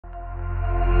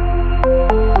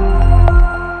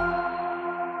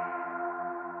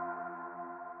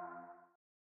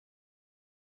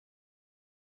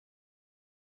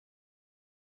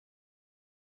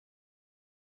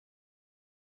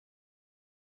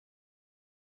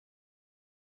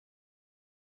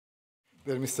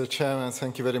Dear Mr. Chairman,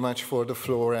 thank you very much for the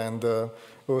floor and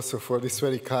also for this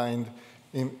very kind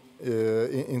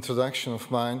introduction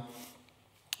of mine.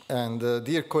 And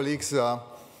dear colleagues,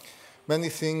 many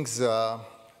things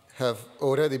have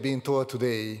already been told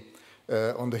today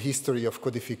on the history of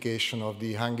codification of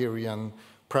the Hungarian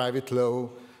private law,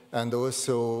 and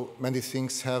also many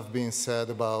things have been said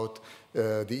about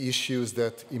the issues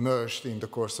that emerged in the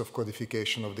course of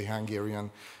codification of the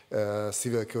Hungarian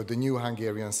Civil Code, the new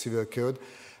Hungarian Civil Code.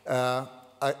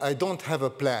 I don't have a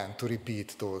plan to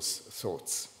repeat those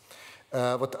thoughts.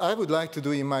 What I would like to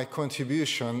do in my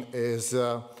contribution is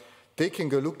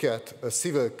taking a look at a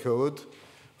civil code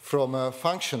from a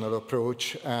functional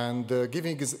approach and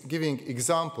giving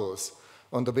examples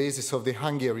on the basis of the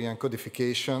Hungarian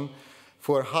codification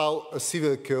for how a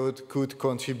civil code could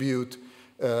contribute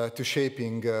to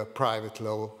shaping private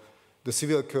law, the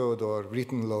civil code or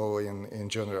written law in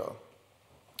general.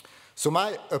 So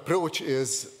my approach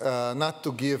is not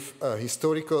to give a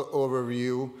historical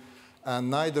overview,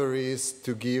 and neither is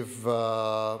to give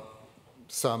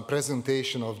some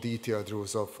presentation of detailed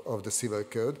rules of the civil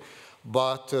code,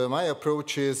 but my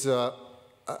approach is,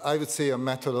 I would say, a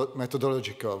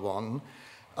methodological one.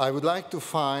 I would like to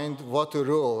find what a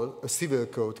role a civil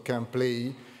code can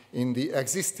play in the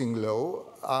existing law.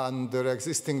 Under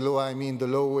existing law, I mean the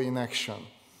law in action.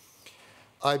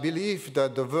 I believe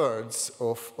that the words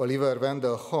of Oliver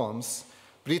Wendell Holmes,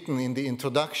 written in the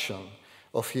introduction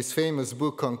of his famous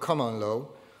book on common law,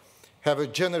 have a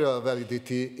general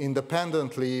validity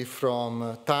independently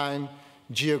from time,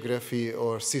 geography,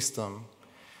 or system.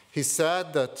 He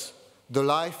said that the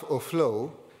life of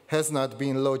law has not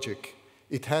been logic,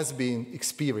 it has been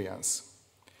experience.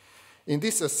 In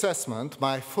this assessment,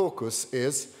 my focus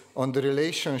is on the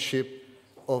relationship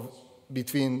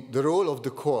between the role of the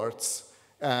courts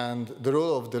and the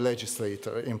role of the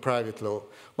legislator in private law.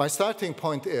 My starting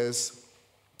point is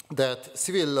that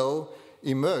civil law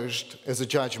emerged as a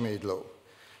judge-made law.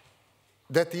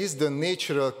 That is the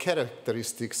natural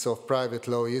characteristics of private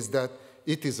law, is that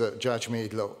it is a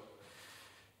judge-made law.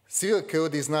 Civil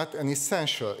code is not an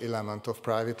essential element of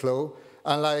private law.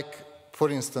 Unlike, for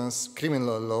instance,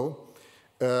 criminal law,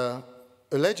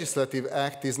 a legislative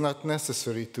act is not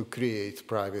necessary to create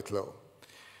private law.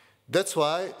 That's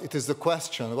why it is the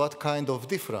question what kind of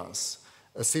difference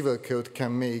a civil code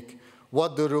can make,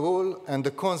 what the role and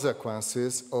the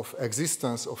consequences of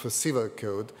existence of a civil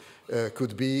code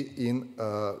could be in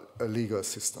a legal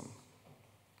system.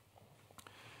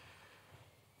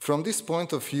 From this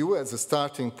point of view, as a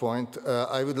starting point,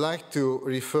 I would like to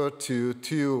refer to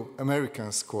two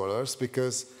American scholars,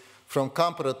 because from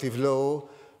comparative law,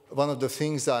 one of the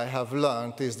things I have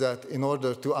learned is that in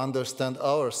order to understand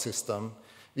our system,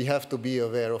 we have to be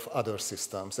aware of other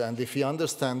systems. And if we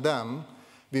understand them,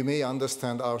 we may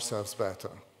understand ourselves better.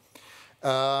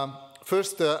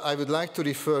 First, I would like to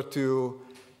refer to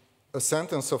a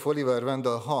sentence of Oliver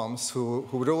Wendell Holmes, who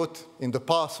wrote in The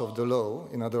Path of the Law,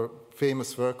 another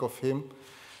famous work of him,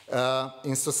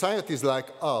 in societies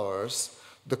like ours,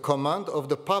 the command of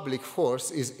the public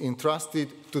force is entrusted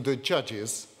to the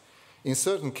judges in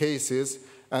certain cases,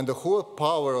 and the whole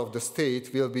power of the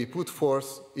state will be put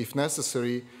forth, if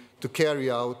necessary, to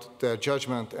carry out their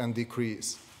judgment and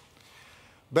decrees.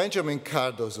 Benjamin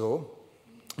Cardozo,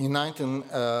 in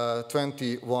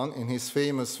 1921, in his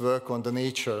famous work on the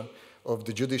nature of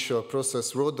the judicial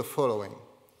process, wrote the following: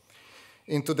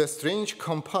 "Into the strange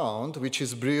compound which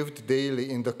is brewed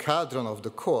daily in the cauldron of the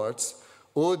courts,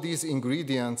 all these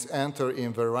ingredients enter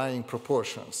in varying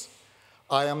proportions.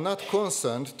 I am not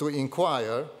concerned to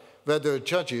inquire whether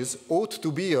judges ought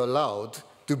to be allowed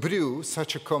to brew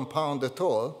such a compound at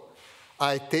all.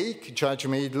 I take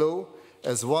judge-made law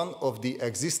as one of the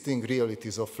existing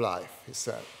realities of life," he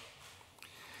said.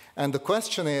 And the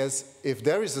question is, if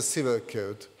there is a civil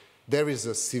code, there is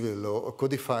a civil law, a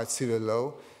codified civil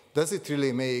law, does it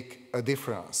really make a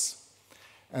difference?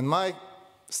 And my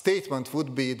statement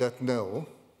would be that no,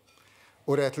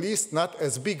 or at least not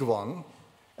as big one,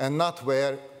 and not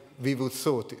where we would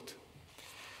thought it.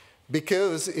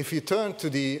 Because if you turn to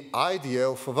the idea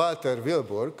of Walter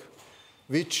Wilborg,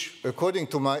 which, according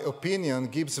to my opinion,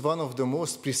 gives one of the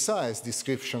most precise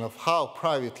description of how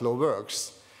private law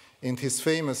works in his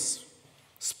famous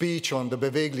speech on the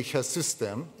bewegliches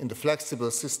system, in the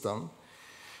flexible system,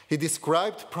 he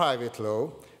described private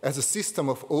law as a system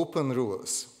of open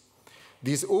rules.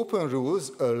 These open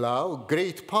rules allow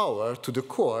great power to the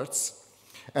courts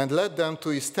and led them to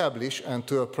establish and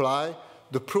to apply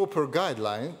the proper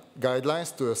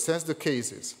guidelines to assess the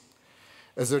cases.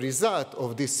 As a result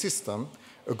of this system,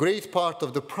 a great part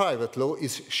of the private law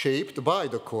is shaped by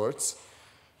the courts,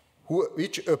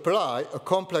 which apply a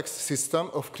complex system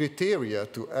of criteria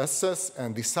to assess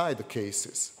and decide the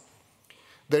cases.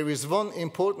 There is one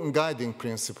important guiding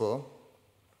principle.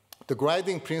 The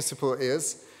guiding principle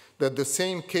is that the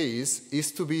same case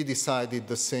is to be decided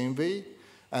the same way,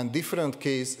 and different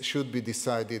case should be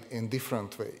decided in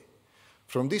different way.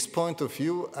 From this point of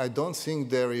view, I don't think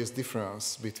there is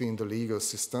difference between the legal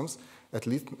systems, at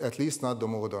least not the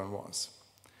modern ones.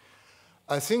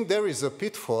 I think there is a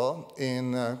pitfall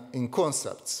in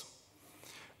concepts,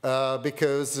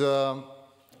 because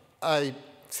I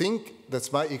think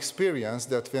that's my experience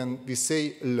that when we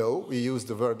say law, we use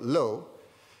the word law,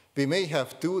 we may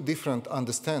have two different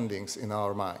understandings in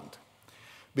our mind.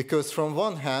 Because from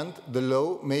one hand, the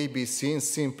law may be seen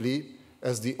simply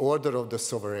as the order of the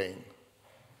sovereign.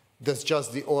 That's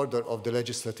just the order of the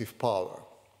legislative power.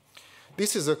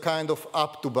 This is a kind of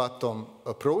up-to-bottom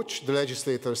approach. The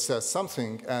legislator says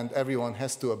something and everyone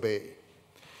has to obey.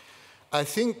 I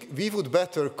think we would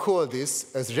better call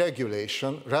this as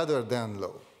regulation rather than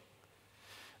law.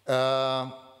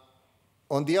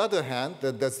 On the other hand,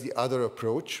 that's the other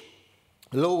approach,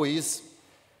 law is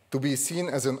to be seen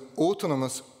as an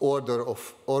autonomous order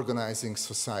of organizing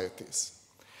societies.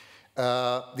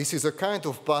 This is a kind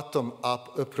of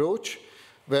bottom-up approach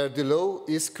where the law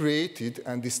is created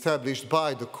and established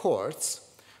by the courts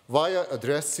via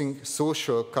addressing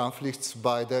social conflicts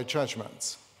by their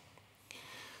judgments.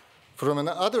 From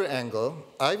another angle,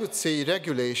 I would say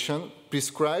regulation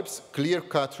prescribes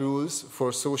clear-cut rules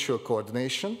for social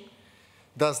coordination,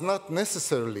 does not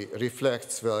necessarily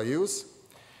reflect values,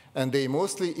 and they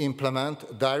mostly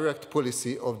implement direct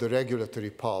policy of the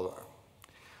regulatory power.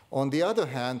 On the other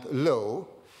hand, law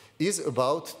is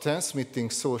about transmitting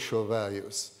social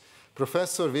values.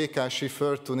 Professor Vékás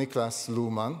referred to Niklas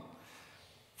Luhmann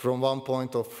from one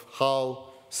point of how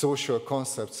social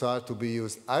concepts are to be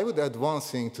used. I would add one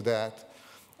thing to that,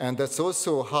 and that's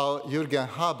also how Jürgen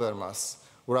Habermas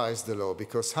writes the law,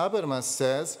 because Habermas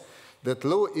says that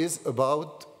law is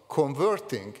about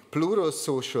converting plural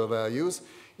social values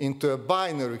into a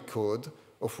binary code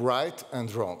of right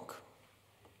and wrong.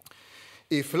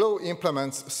 If law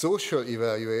implements social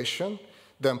evaluation,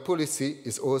 then policy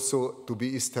is also to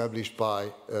be established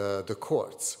by the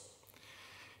courts.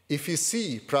 If you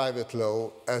see private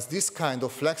law as this kind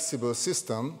of flexible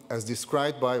system, as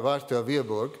described by Walter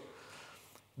Wilborg,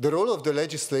 the role of the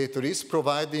legislator is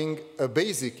providing a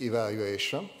basic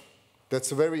evaluation.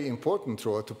 That's a very important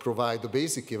role, to provide the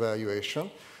basic evaluation,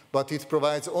 but it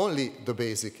provides only the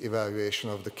basic evaluation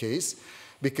of the case,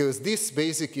 because this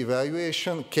basic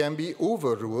evaluation can be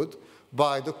overruled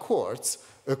by the courts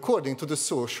according to the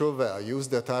social values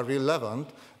that are relevant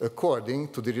according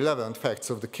to the relevant facts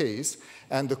of the case,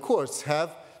 and the courts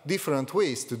have different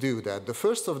ways to do that. The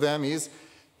first of them is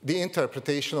the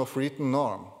interpretation of written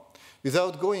norm.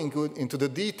 Without going into the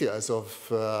details of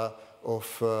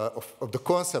the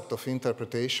concept of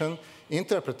interpretation,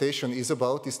 interpretation is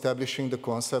about establishing the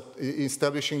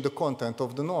content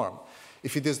of the norm.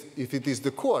 If it is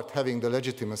the court having the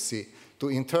legitimacy to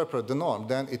interpret the norm,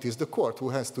 then it is the court who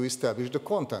has to establish the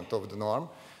content of the norm,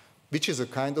 which is a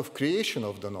kind of creation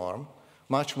of the norm,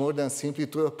 much more than simply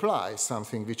to apply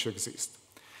something which exists.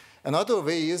 Another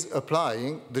way is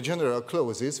applying the general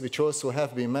clauses, which also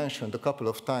have been mentioned a couple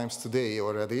of times today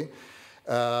already.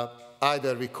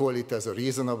 Either we call it as a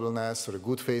reasonableness or a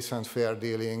good faith and fair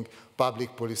dealing,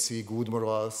 public policy, good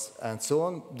morals, and so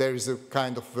on. There is a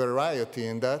kind of variety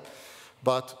in that.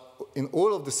 But in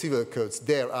all of the civil codes,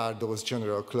 there are those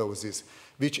general clauses,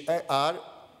 which are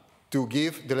to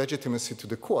give the legitimacy to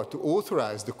the court, to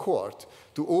authorize the court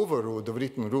to overrule the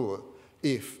written rule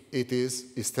if it is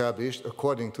established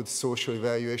according to the social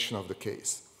evaluation of the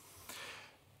case.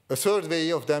 A third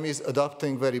way of them is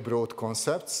adopting very broad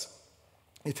concepts.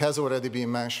 It has already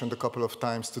been mentioned a couple of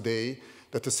times today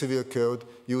that the civil code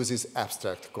uses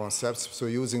abstract concepts, so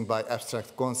using by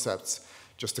abstract concepts.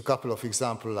 Just a couple of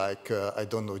examples like, I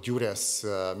don't know, duress,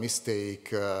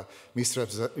 mistake,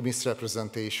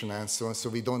 misrepresentation, and so on. So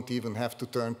we don't even have to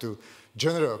turn to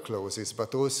general clauses,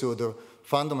 but also the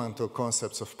fundamental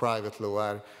concepts of private law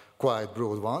are quite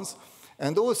broad ones.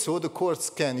 And also the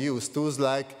courts can use tools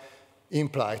like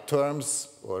implied terms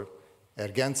or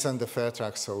ergänzende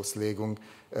Vertragsauslegung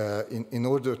in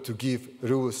order to give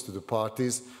rules to the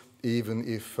parties, even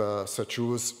if such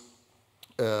rules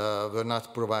were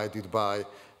not provided by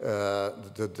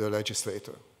the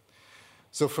legislator.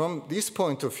 So from this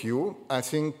point of view, I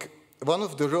think one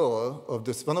of the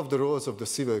roles of the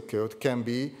civil code can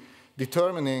be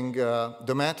determining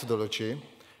the methodology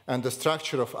and the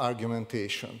structure of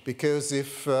argumentation. Because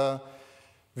if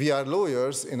we are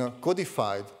lawyers in a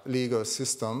codified legal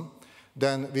system,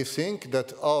 then we think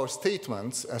that our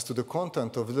statements as to the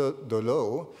content of the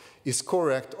law is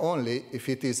correct only if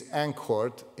it is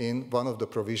anchored in one of the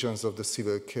provisions of the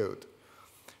Civil Code.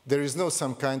 There is no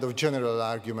some kind of general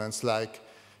arguments like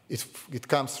it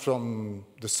comes from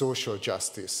the social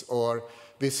justice, or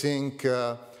we think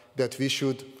that we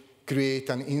should create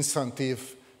an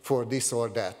incentive for this or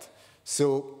that.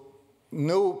 So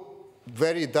no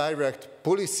very direct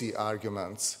policy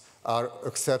arguments are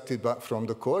accepted from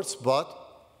the courts, but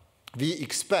we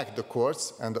expect the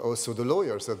courts and also the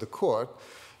lawyers at the court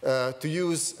to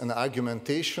use an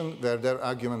argumentation where their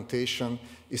argumentation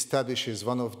establishes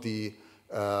one of the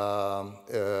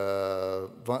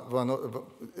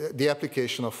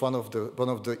application of one of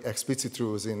the explicit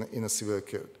rules in a civil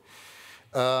code.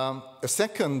 A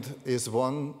second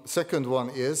one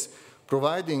is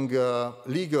providing a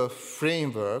legal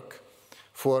framework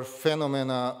for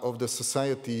phenomena of the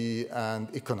society and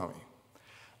economy.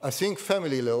 I think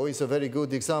family law is a very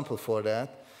good example for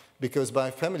that, because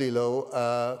by family law,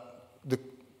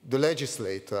 the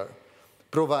legislator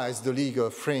provides the legal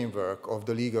framework of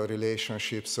the legal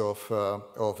relationships of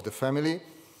the family.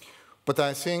 But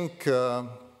I think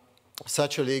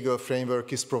such a legal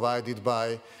framework is provided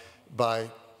by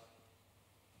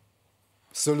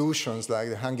solutions like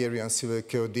the Hungarian Civil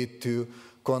Code did to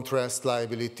contrast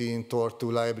liability in tort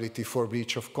to liability for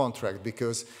breach of contract,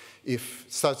 because if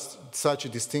such a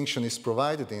distinction is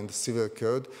provided in the Civil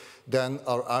Code, then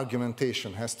our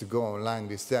argumentation has to go in line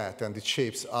with that, and it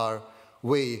shapes our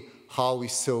way how we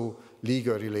saw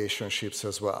legal relationships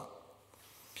as well.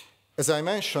 As I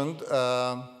mentioned,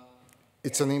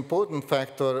 it's an important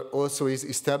factor also is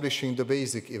establishing the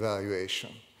basic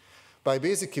evaluation. By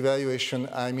basic evaluation,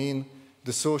 I mean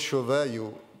the social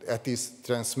value that is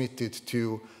transmitted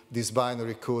to this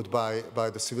binary code by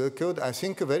the Civil Code. I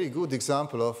think a very good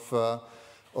example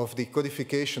of the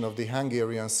codification of the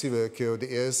Hungarian Civil Code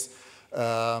is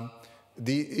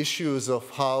the issues of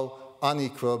how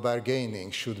unequal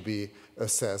bargaining should be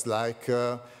assessed, like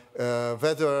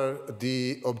whether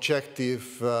the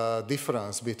objective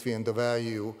difference between the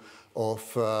value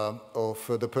of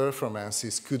the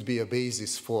performances could be a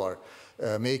basis for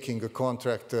making a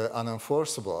contract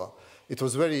unenforceable. It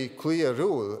was a very clear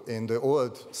rule in the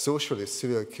old socialist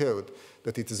civil code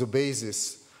that it is a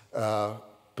basis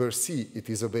per se, it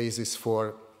is a basis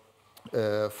for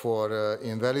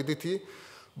invalidity,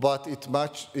 but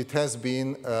it has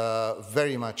been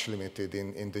very much limited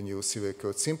in the new civil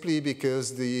code, simply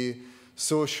because the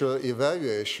social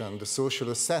evaluation, the social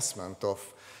assessment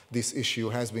of this issue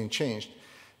has been changed.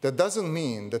 That doesn't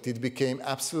mean that it became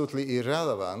absolutely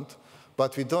irrelevant,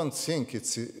 but we don't think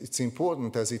it's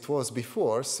important as it was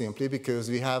before, simply because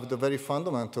we have the very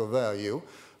fundamental value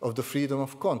of the freedom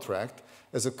of contract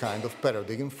as a kind of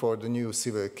paradigm for the new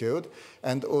civil code,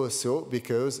 and also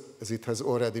because, as it has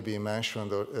already been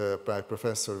mentioned by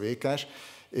Professor Vékás,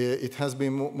 it has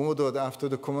been modeled after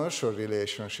the commercial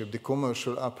relationship, the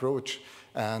commercial approach,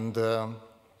 and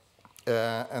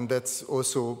that's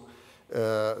also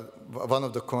one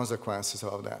of the consequences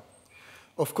of that.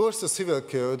 Of course, the Civil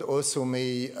Code also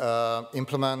may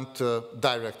implement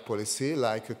direct policy,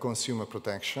 like consumer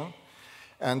protection,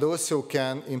 and also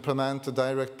can implement a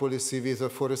direct policy with a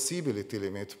foreseeability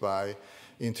limit by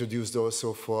introduced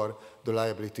also for the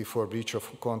liability for breach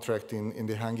of contract in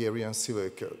the Hungarian Civil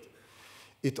Code.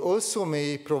 It also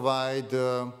may provide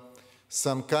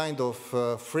some kind of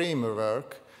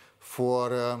framework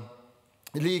for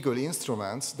legal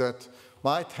instruments that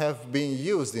might have been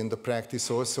used in the practice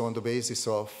also on the basis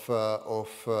of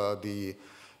the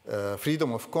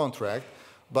freedom of contract,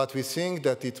 but we think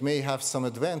that it may have some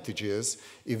advantages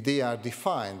if they are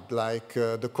defined, like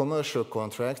the commercial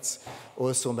contracts,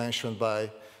 also mentioned by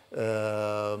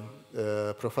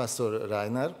Professor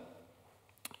Reiner,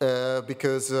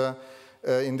 because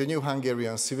in the new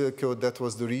Hungarian Civil Code, that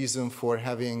was the reason for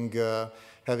having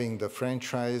the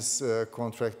franchise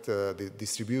contract, the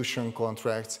distribution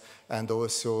contracts, and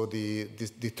also the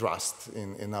trust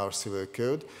in our civil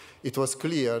code. It was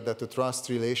clear that the trust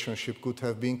relationship could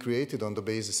have been created on the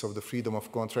basis of the freedom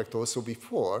of contract also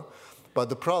before, but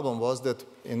the problem was that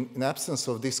in absence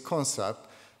of this concept,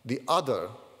 the other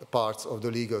parts of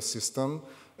the legal system,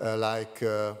 like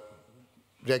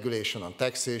regulation on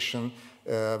taxation,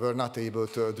 were not able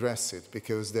to address it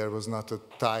because there was not a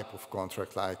type of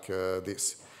contract like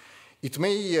this. It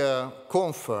may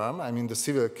confirm, I mean the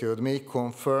Civil Code may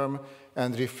confirm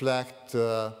and reflect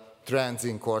trends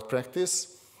in court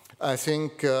practice. I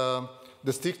think the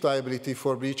strict liability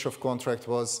for breach of contract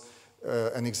was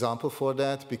an example for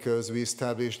that, because we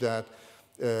established that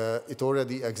it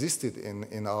already existed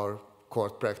in our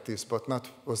court practice, but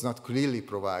was not clearly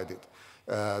provided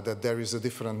that there is a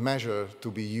different measure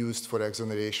to be used for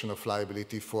exoneration of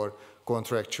liability for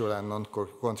contractual and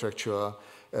non-contractual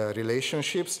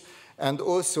relationships. And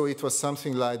also it was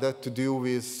something like that to do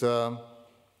with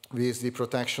the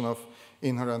protection of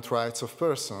inherent rights of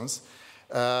persons,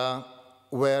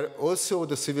 where also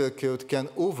the Civil Code can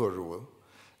overrule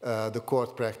the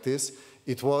court practice.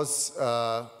 It was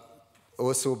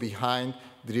also behind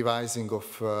the revising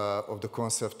of the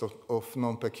concept of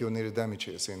non-pecuniary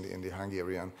damages in the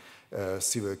Hungarian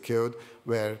Civil Code,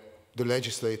 where the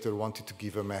legislator wanted to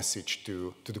give a message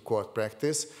to the court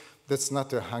practice. That's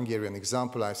not a Hungarian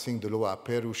example. I think the law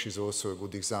Perouche is also a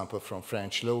good example from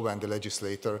French law, when the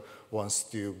legislator wants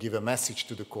to give a message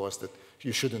to the courts that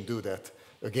you shouldn't do that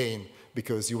again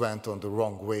because you went on the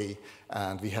wrong way,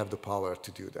 and we have the power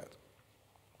to do that.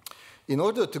 In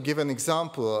order to give an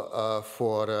example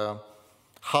for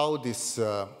how this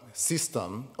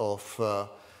system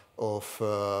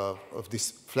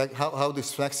how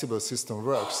this flexible system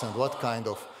works and what kind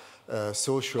of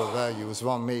social values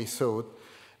one may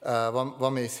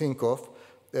think of,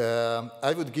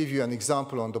 I would give you an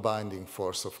example on the binding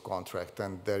force of contract,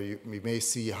 and there we may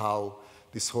see how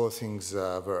these whole things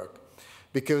work.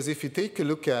 Because if you take a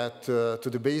look at to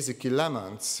the basic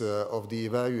elements of the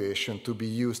evaluation to be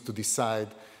used to decide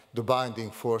the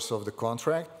binding force of the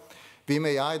contract, we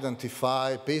may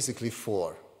identify basically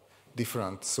 4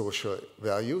 different social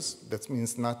values. That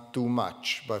means not too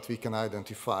much, but we can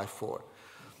identify 4.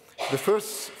 The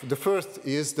first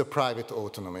is the private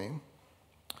autonomy.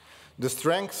 The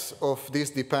strength of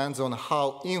this depends on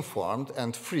how informed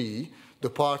and free the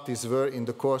parties were in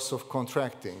the course of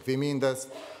contracting. We mean that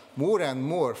more and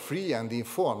more free and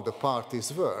informed the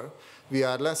parties were, we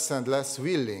are less and less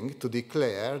willing to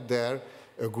declare their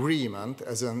agreement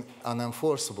as an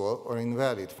unenforceable or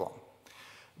invalid one.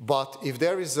 But if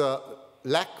there is a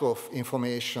lack of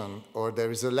information or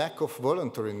there is a lack of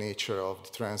voluntary nature of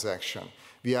the transaction,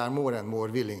 we are more and more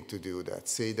willing to do that,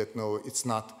 say that no, it's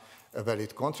not a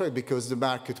valid contract, because the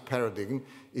market paradigm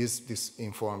is this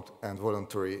informed and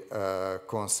voluntary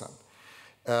consent.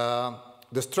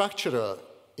 The structural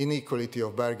inequality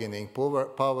of bargaining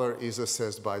power is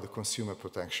assessed by the consumer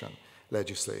protection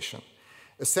legislation.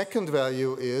 A second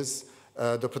value is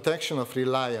the protection of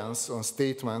reliance on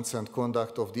statements and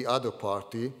conduct of the other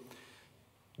party.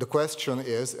 The question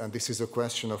is, and this is a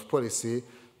question of policy,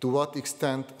 to what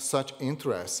extent such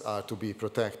interests are to be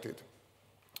protected.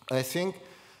 I think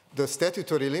the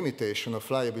statutory limitation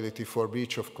of liability for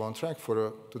breach of contract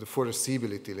to the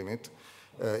foreseeability limit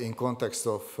in context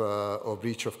of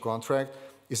breach of contract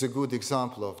is a good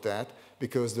example of that,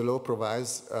 because the law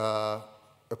provides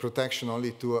a protection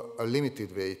only to a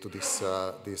limited way to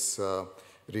this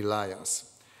reliance.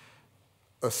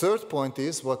 A third point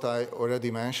is, what I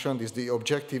already mentioned, is the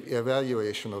objective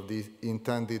evaluation of the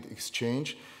intended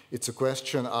exchange. It's a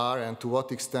question, are and to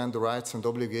what extent the rights and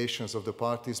obligations of the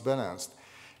parties balanced.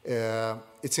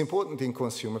 It's important in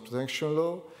consumer protection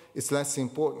law. It's less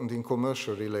important in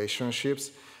commercial relationships,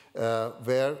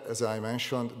 where, as I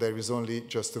mentioned, there is only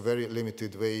just a very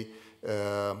limited way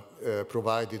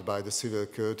provided by the Civil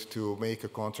Code to make a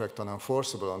contract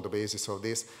unenforceable on the basis of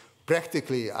this.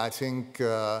 Practically, I think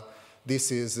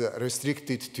this is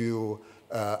restricted to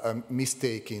a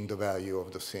mistake in the value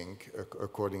of the thing,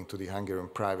 according to the Hungarian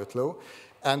private law.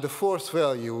 And the fourth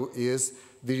value is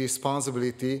the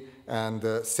responsibility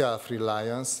and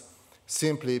self-reliance,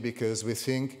 simply because we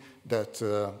think that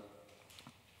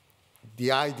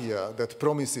the idea that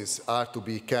promises are to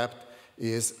be kept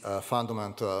is a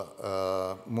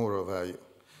fundamental moral value.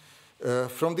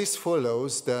 From this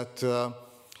follows that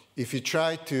if you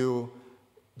try to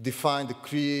define the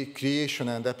creation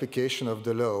and application of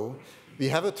the law, we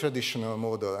have a traditional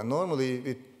model. And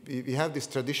normally we have this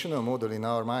traditional model in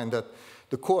our mind that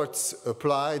the courts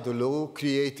apply the law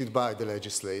created by the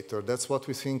legislator. That's what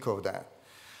we think of that.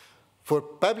 For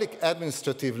public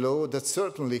administrative law, that's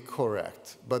certainly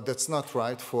correct, but that's not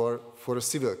right for a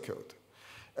civil code.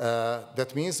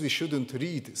 That means we shouldn't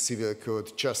read civil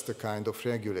code just a kind of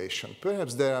regulation.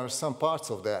 Perhaps there are some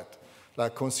parts of that,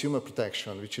 like consumer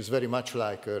protection, which is very much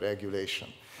like a regulation.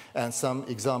 And some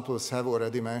examples have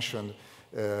already mentioned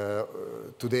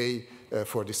today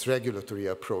for this regulatory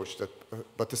approach.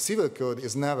 But the civil code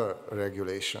is never a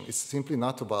regulation. It's simply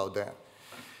not about that.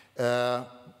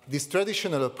 This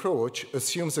traditional approach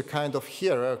assumes a kind of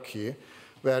hierarchy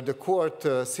where the court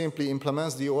simply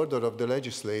implements the order of the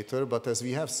legislator, but as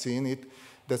we have seen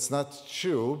that's not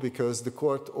true, because the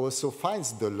court also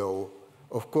finds the law,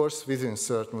 of course within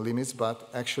certain limits, but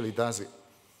actually does it.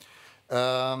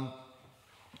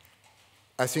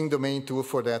 I think the main tool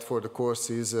for that for the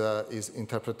course is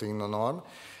interpreting the norm.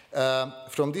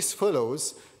 From this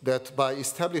follows that by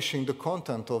establishing the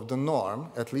content of the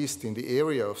norm, at least in the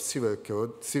area of civil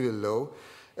code, civil law,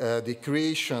 the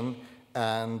creation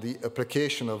and the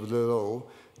application of the law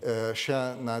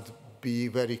shall not be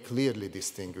very clearly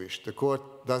distinguished. The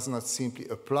court does not simply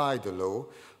apply the law,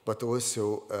 but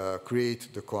also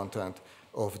create the content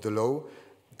of the law.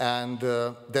 And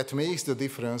that makes the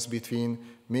difference between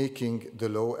making the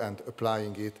law and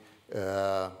applying it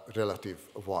relative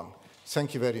one.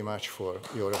 Thank you very much for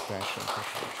your attention.